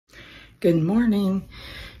Good morning.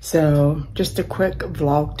 So just a quick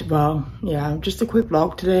vlog, just a quick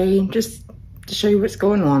vlog today, just to show you what's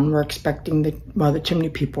going on. We're expecting the Chimney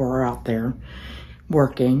people are out there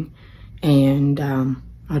working, and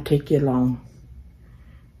I'll take you along.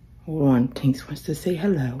 Hold on, Tinks wants to say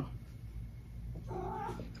hello.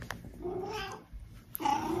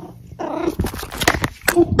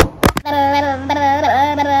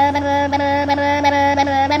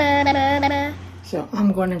 So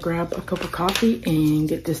I'm going to grab a cup of coffee and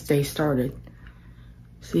get this day started.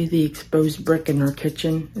 See the exposed brick in our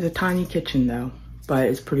kitchen? It's a tiny kitchen though, but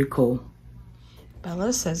it's pretty cool.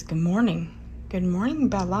 Bella says good morning. Good morning,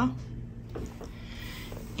 Bella.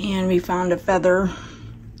 And we found a feather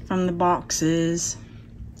from the boxes.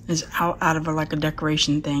 It's out of like a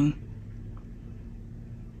decoration thing.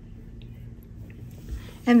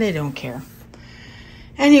 And they don't care.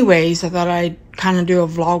 Anyways, I thought I'd kind of do a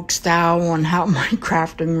vlog style on how my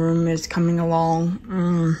crafting room is coming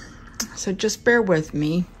along. So just bear with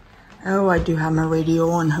me. Oh, I do have my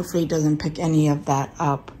radio on. Hopefully it doesn't pick any of that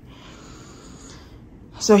up.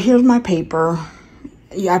 So here's my paper.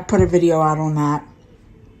 Yeah, I put a video out on that.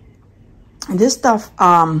 And this stuff,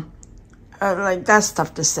 like that's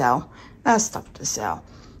stuff to sell. That's stuff to sell.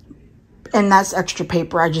 And that's extra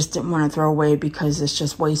paper I just didn't want to throw away because it's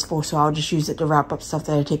just wasteful. So I'll just use it to wrap up stuff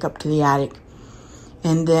that I take up to the attic.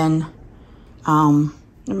 And then,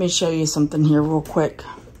 let me show you something here real quick.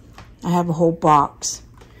 I have a whole box.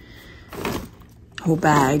 Whole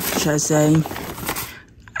bag, should I say.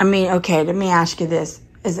 I mean, okay, let me ask you this.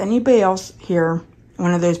 Is anybody else here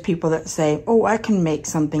one of those people that say, oh, I can make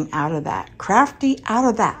something out of that? Crafty out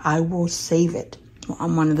of that. I will save it. Well,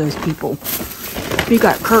 I'm one of those people. We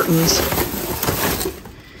got curtains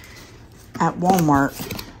at Walmart.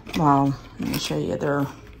 Well, let me show you. They're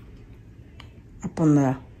up on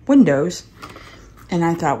the windows. And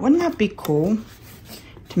I thought, wouldn't that be cool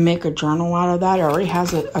to make a journal out of that? It already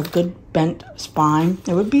has a good bent spine.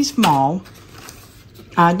 It would be small.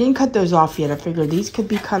 I didn't cut those off yet. I figured these could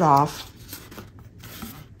be cut off.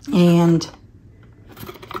 And,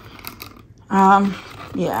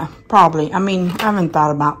 yeah, probably. I mean, I haven't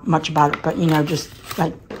thought much about it, but, you know, just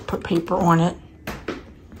like put paper on it.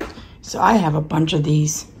 So I have a bunch of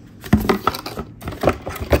these.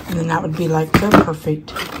 And then that would be like the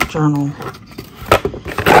perfect journal.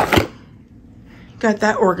 Got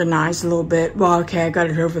that organized a little bit. Well, okay, I got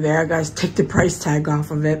it over there. I got to take the price tag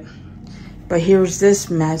off of it. But here's this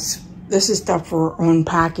mess. This is stuff for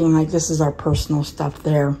unpacking. Like, this is our personal stuff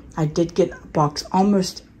there. I did get a box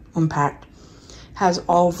almost unpacked. Has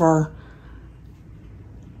all of our,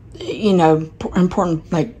 you know,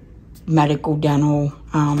 important, like, medical, dental,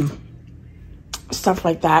 stuff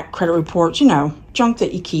like that. Credit reports, you know, junk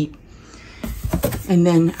that you keep. And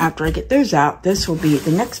then after I get those out, this will be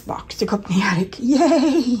the next box to go up in the attic.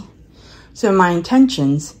 Yay! So my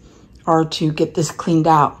intentions are to get this cleaned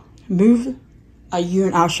out. Move a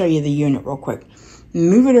unit. I'll show you the unit real quick.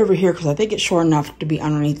 Move it over here because I think it's short enough to be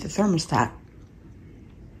underneath the thermostat.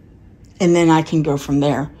 And then I can go from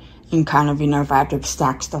there and kind of, you know, if I have to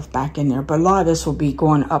stack stuff back in there. But a lot of this will be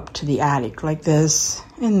going up to the attic like this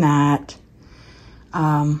and that.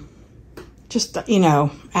 Just, you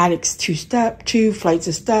know, attic's two flights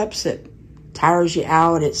of steps. It tires you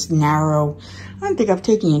out. It's narrow. I don't think I've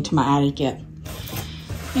taken you to my attic yet.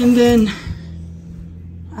 And then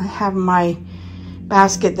I have my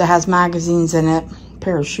basket that has magazines in it,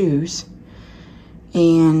 pair of shoes.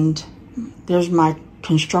 And there's my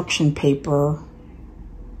construction paper.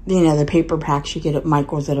 You know, the paper packs you get at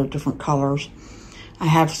Michael's that are different colors. I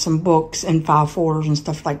have some books and file folders and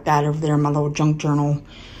stuff like that over there in my little junk journal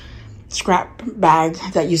scrap bag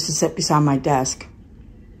that used to sit beside my desk.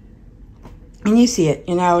 And you see it,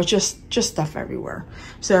 you know, it's just stuff everywhere.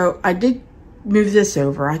 So I did move this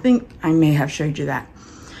over. I think I may have showed you that.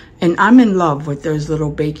 And I'm in love with those little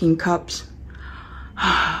baking cups.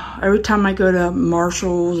 Every time I go to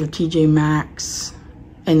Marshall's or TJ Maxx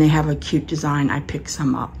and they have a cute design, I pick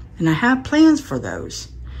some up. And I have plans for those.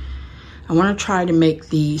 I want to try to make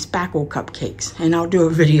the spackle cupcakes, and I'll do a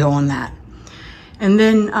video on that. And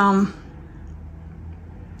then,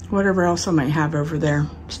 whatever else I might have over there.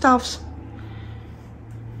 Stuffs.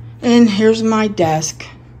 And here's my desk.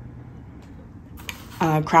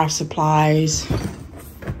 Craft supplies.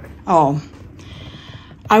 Oh,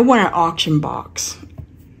 I won an auction box.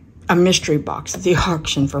 A mystery box at the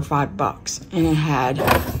auction for $5. And it had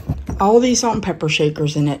all these salt and pepper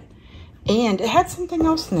shakers in it. And it had something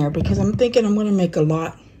else in there because I'm thinking I'm going to make a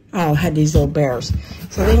lot. Oh, it had these little bears.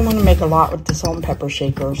 So I think I'm going to make a lot with the salt and pepper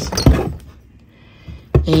shakers.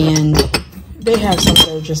 And they have some that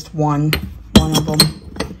are just one of them.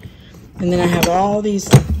 And then I have all these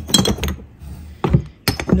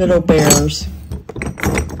little bears.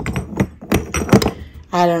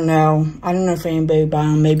 I don't know if anybody will buy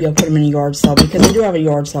them. Maybe I'll put them in a yard sale because I do have a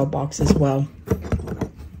yard sale box as well.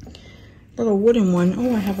 Little wooden one.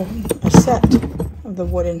 Oh, I have a set of the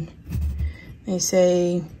wooden. They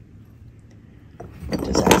say, what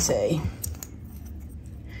does that say?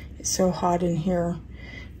 It's so hot in here.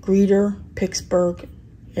 Greater Pittsburgh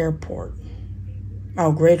Airport.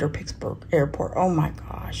 Oh, Greater Pittsburgh Airport. Oh my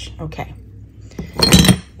gosh. Okay.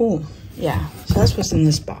 Oh, yeah. So that's what's in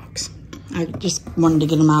this box. I just wanted to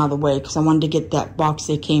get them out of the way because I wanted to get that box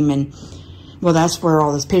they came in. Well, that's where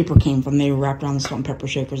all this paper came from. They were wrapped around the salt and pepper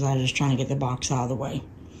shakers. I was just trying to get the box out of the way.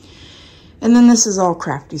 And then this is all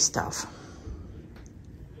crafty stuff.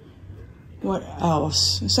 What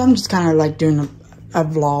else? So I'm just kind of like doing a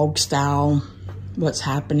vlog style. What's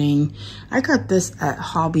happening. I got this at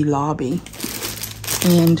Hobby Lobby.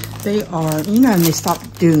 And they are, you know, and they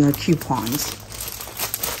stopped doing their coupons.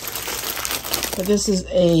 But this is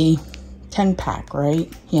a 10-pack,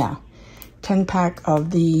 right? Yeah. 10-pack of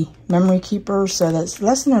the memory keepers. So that's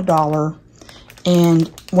less than $1.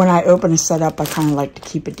 And when I open a setup, I kind of like to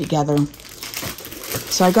keep it together.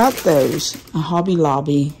 So I got those at Hobby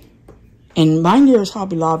Lobby. And mind you,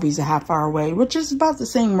 Hobby Lobby is a half-hour away, which is about the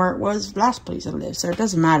same where it was last place I lived. So it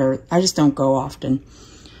doesn't matter. I just don't go often.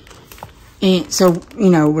 And so, you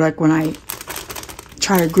know, like when I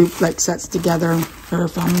try to group like sets together, or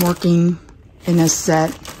if I'm working in a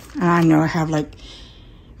set, and I know I have like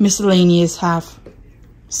miscellaneous half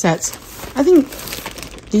sets. I think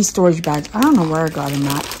these storage bags, I don't know where I got them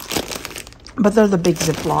at, but they're the big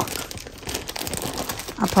Ziploc.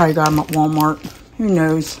 I probably got them at Walmart. Who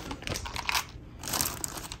knows?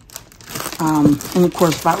 And of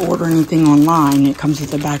course, if I order anything online, it comes with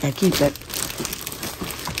the bag. I keep it.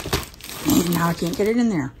 And now I can't get it in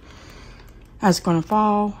there. That's going to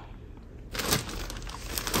fall.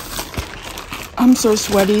 I'm so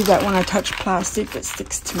sweaty that when I touch plastic, it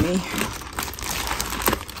sticks to me.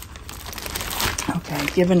 Okay,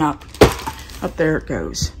 giving up. Up there it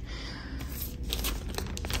goes.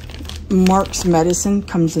 Mark's Medicine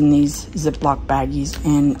comes in these Ziploc baggies,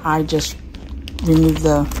 and I just remove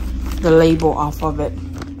the label off of it.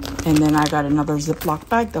 And then I got another Ziploc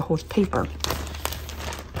bag that holds paper.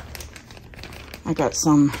 I got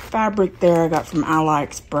some fabric there I got from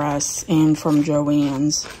AliExpress and from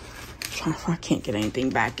Joann's. I can't get anything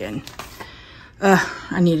back in.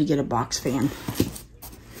 I need to get a box fan.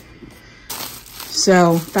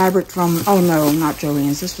 So, fabric from, oh no, not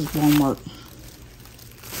Joann's. This was Walmart.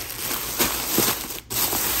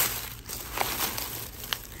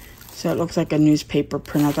 So it looks like a newspaper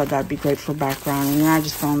print. I thought that'd be great for background. And then I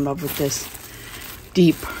just fell in love with this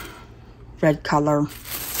deep red color.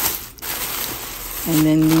 And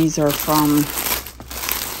then these are from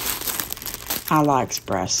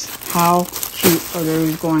AliExpress. How cute are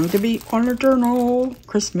those going to be on a journal?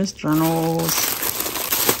 Christmas journals.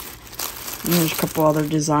 And there's a couple other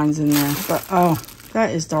designs in there. But, oh,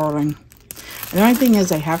 that is darling. The only thing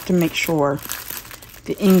is I have to make sure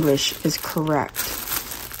the English is correct.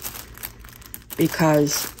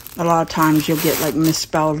 Because a lot of times you'll get like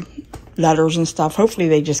misspelled letters and stuff. Hopefully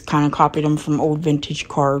they just kind of copied them from old vintage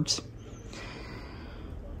cards.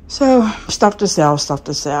 So, stuff to sell, stuff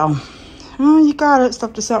to sell. Oh, you got it,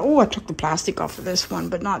 stuff to sell. Oh, I took the plastic off of this one,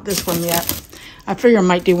 but not this one yet. I figure I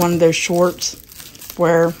might do one of those shorts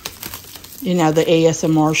where, you know, the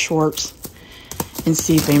ASMR shorts, and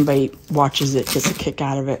see if anybody watches it, gets a kick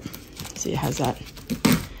out of it. See, it has that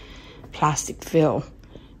plastic fill.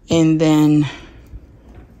 And then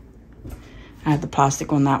I have the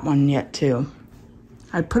plastic on that one yet too.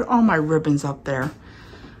 I put all my ribbons up there.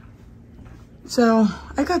 So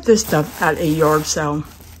I got this stuff at a yard sale,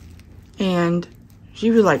 and she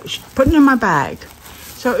was like putting it in my bag.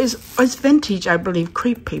 So it's vintage, I believe,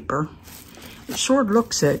 crepe paper. It sure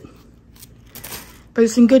looks it, but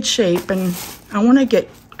it's in good shape. And I want to get,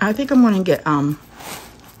 I think I'm going to get what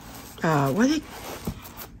are they?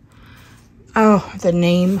 Oh, the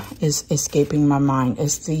name is escaping my mind.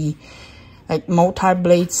 It's the like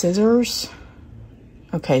multi-blade scissors.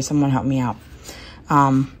 Okay, someone help me out.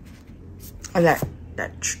 That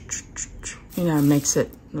you know, makes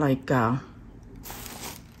it like you know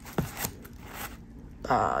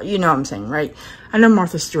what I'm saying, right? I know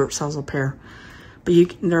Martha Stewart sells a pair, but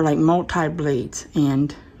they're like multi-blades,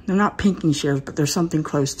 and they're not pinking shears, but there's something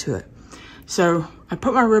close to it. So I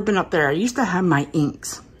put my ribbon up there. I used to have my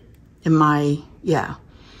inks in my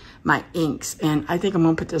inks, and I think I'm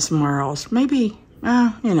gonna put this somewhere else. Maybe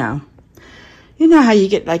you know how you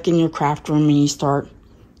get like in your craft room and you start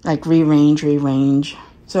like rearrange.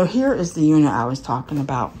 So here is the unit I was talking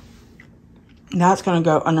about. That's going to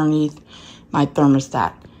go underneath my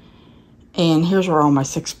thermostat. And here's where all my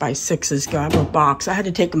 6x6s go. I have a box. I had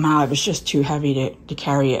to take them out. It was just too heavy to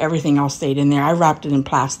carry it. Everything else stayed in there. I wrapped it in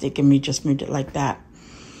plastic and we just moved it like that.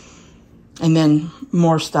 And then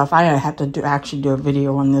more stuff. I had to actually do a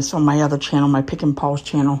video on this on my other channel, my Pick and Paul's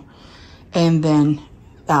channel. And then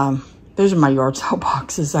those are my yard sale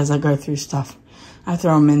boxes as I go through stuff. I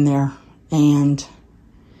throw them in there. And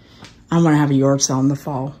I'm going to have a yard sale in the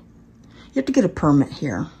fall. You have to get a permit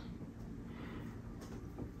here.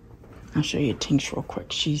 I'll show you Tinks real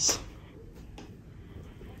quick. She's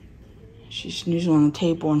snoozing on the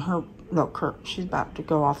table and look, she's about to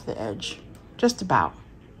go off the edge. Just about.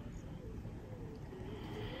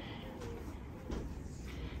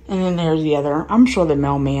 And then there's the other. I'm sure the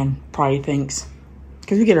mailman probably thinks,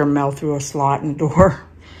 because we get our mail through a slot in the door,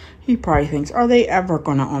 he probably thinks, are they ever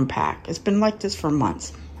going to unpack? It's been like this for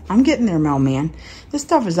months. I'm getting there, mailman. This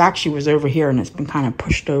stuff was over here and it's been kind of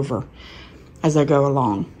pushed over as I go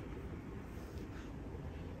along.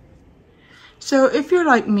 So if you're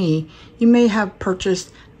like me, you may have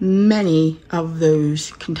purchased many of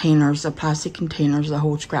those containers, the plastic containers that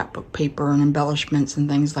hold scrapbook paper and embellishments and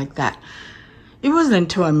things like that. It wasn't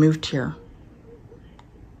until I moved here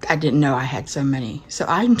I didn't know I had so many. So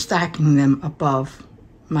I'm stacking them above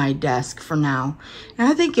my desk for now. And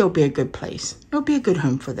I think it'll be a good place. It'll be a good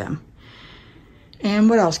home for them. And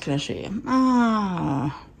what else can I show you?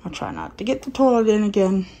 I'll try not to get the toilet in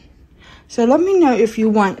again. So let me know if you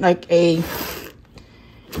want like a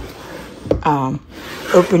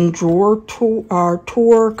open drawer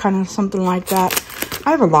tour, kind of something like that.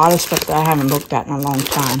 I have a lot of stuff that I haven't looked at in a long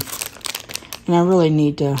time. And I really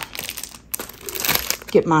need to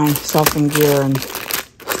get myself in gear and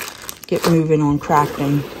get moving on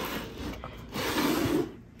crafting.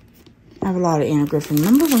 I have a lot of Anna Griffin.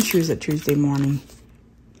 Remember when she was at Tuesday Morning?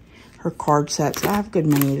 Her card sets. I have a good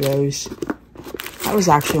many of those. That was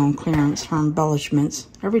actually on clearance for embellishments.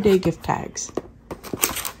 Everyday gift tags.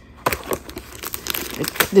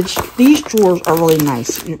 These drawers are really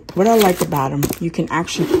nice. What I like about them, you can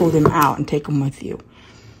actually pull them out and take them with you.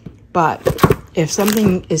 But if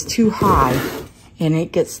something is too high and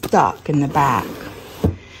it gets stuck in the back,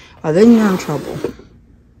 well, then you're in trouble.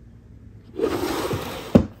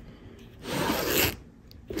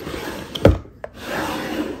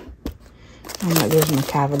 Oh, there's my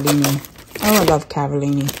Cavallini. Oh, I love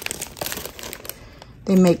Cavallini.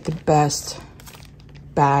 They make the best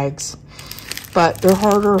bags, but they're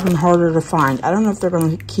harder and harder to find. I don't know if they're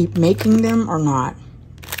going to keep making them or not.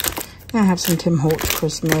 I have some Tim Holtz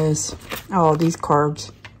Christmas. Oh, these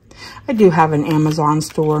cards. I do have an Amazon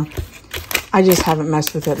store. I just haven't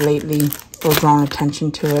messed with it lately or drawn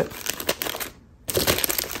attention to it.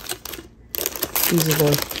 These are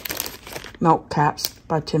the milk caps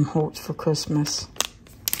by Tim Holtz for Christmas.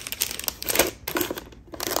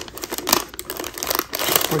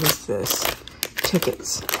 What is this?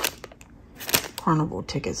 Tickets. Carnival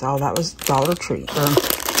tickets. Oh, that was Dollar Tree or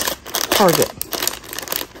Target.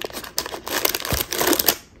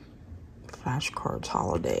 Flashcards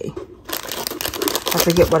holiday. I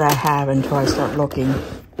forget what I have until I start looking.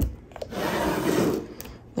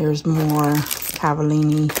 There's more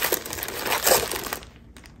Cavallini.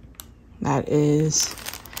 That is,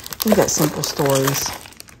 I think that's Simple Stories.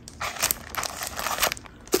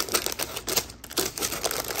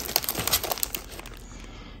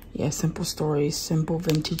 Yeah, Simple Stories, Simple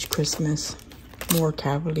Vintage Christmas. More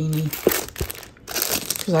Cavallini.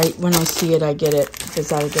 Because when I see it, I get it if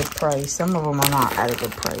it's at a good price. Some of them are not at a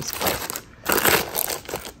good price, but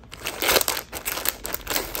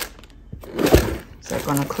is that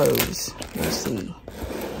going to close? We'll see.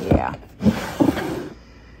 Yeah.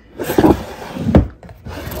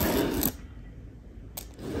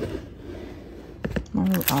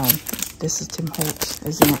 Oh, this is Tim Holtz,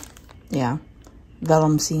 isn't it? Yeah.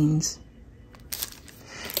 Vellum scenes.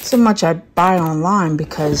 So much I buy online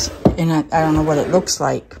because I don't know what it looks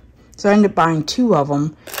like. So I end up buying 2 of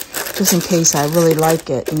them just in case I really like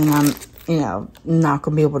it. And then I'm, not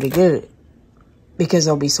going to be able to get it because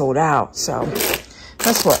they'll be sold out. So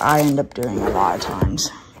that's what I end up doing a lot of times.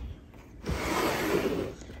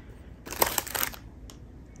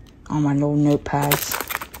 All my little notepads.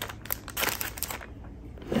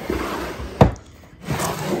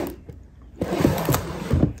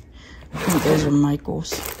 I think those are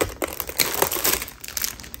Michael's.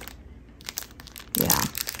 Yeah.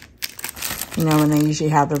 When they usually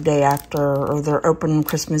have their day after or their open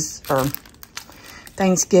Christmas or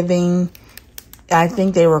Thanksgiving. I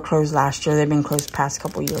think they were closed last year. They've been closed the past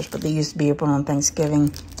couple years, but they used to be open on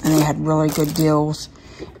Thanksgiving. And they had really good deals.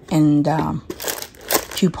 and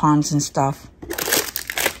coupons and stuff.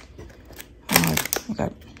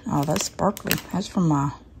 Oh, that's sparkly. That's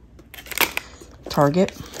from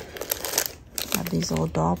Target. Got these little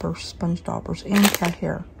daubers, sponge daubers, and cat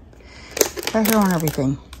hair. Cat hair on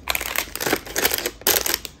everything.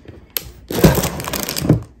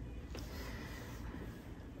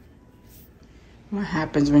 What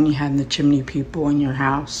happens when you have the chimney people in your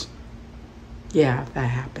house? Yeah, that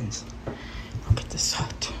happens. Look at this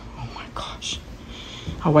hut. Oh my gosh.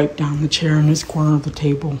 I wiped down the chair in this corner of the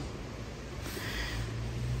table.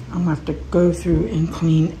 I'm gonna have to go through and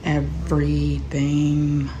clean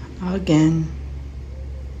everything again.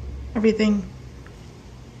 Everything.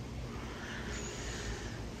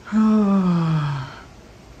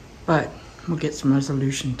 But we'll get some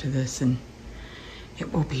resolution to this and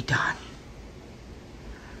it will be done.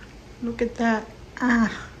 Look at that.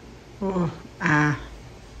 Well,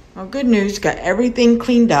 good news. Got everything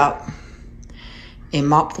cleaned up and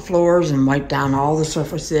mopped the floors and wiped down all the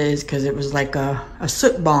surfaces because it was like a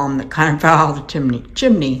soot bomb that kind of fell out of the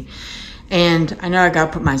chimney. And I know I got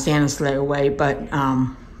to put my Santa sleigh away, but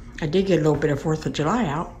I did get a little bit of 4th of July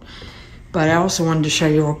out. But I also wanted to show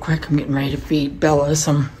you real quick. I'm getting ready to feed Bella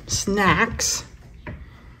some snacks.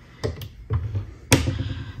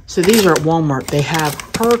 So these are at Walmart. They have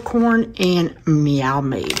peppercorn and Meow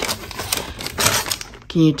Made.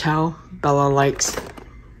 Can you tell? Bella likes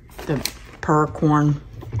the peppercorn.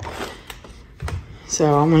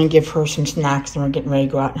 So I'm going to give her some snacks and we're getting ready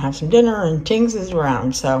to go out and have some dinner and Tings is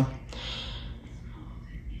around. So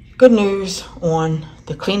good news on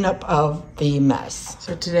the cleanup of the mess.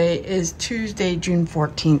 So today is Tuesday, June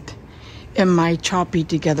 14th. In my choppy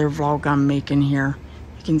together vlog I'm making here,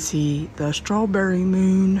 you can see the strawberry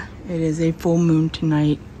moon. It is a full moon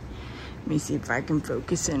tonight. Let me see if I can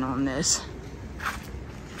focus in on this.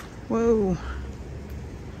 Whoa.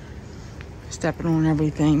 Stepping on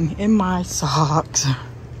everything in my socks.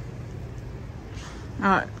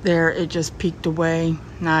 There, it just peeked away.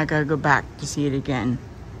 Now I gotta go back to see it again.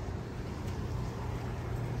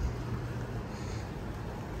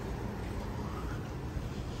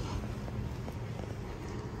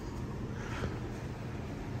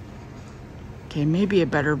 Okay, maybe a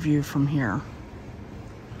better view from here.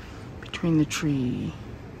 Between the tree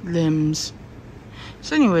limbs.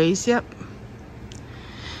 So anyways, yep.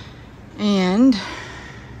 And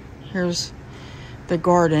here's the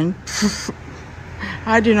garden.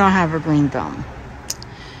 I do not have a green thumb.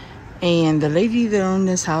 And the lady that owned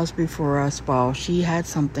this house before us, well, she had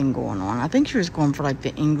something going on. I think she was going for like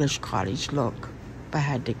the English cottage look, if I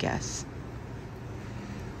had to guess.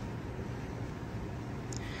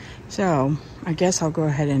 So I guess I'll go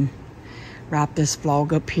ahead and wrap this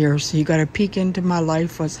vlog up here. So you got a peek into my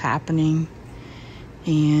life, what's happening.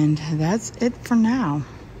 And that's it for now.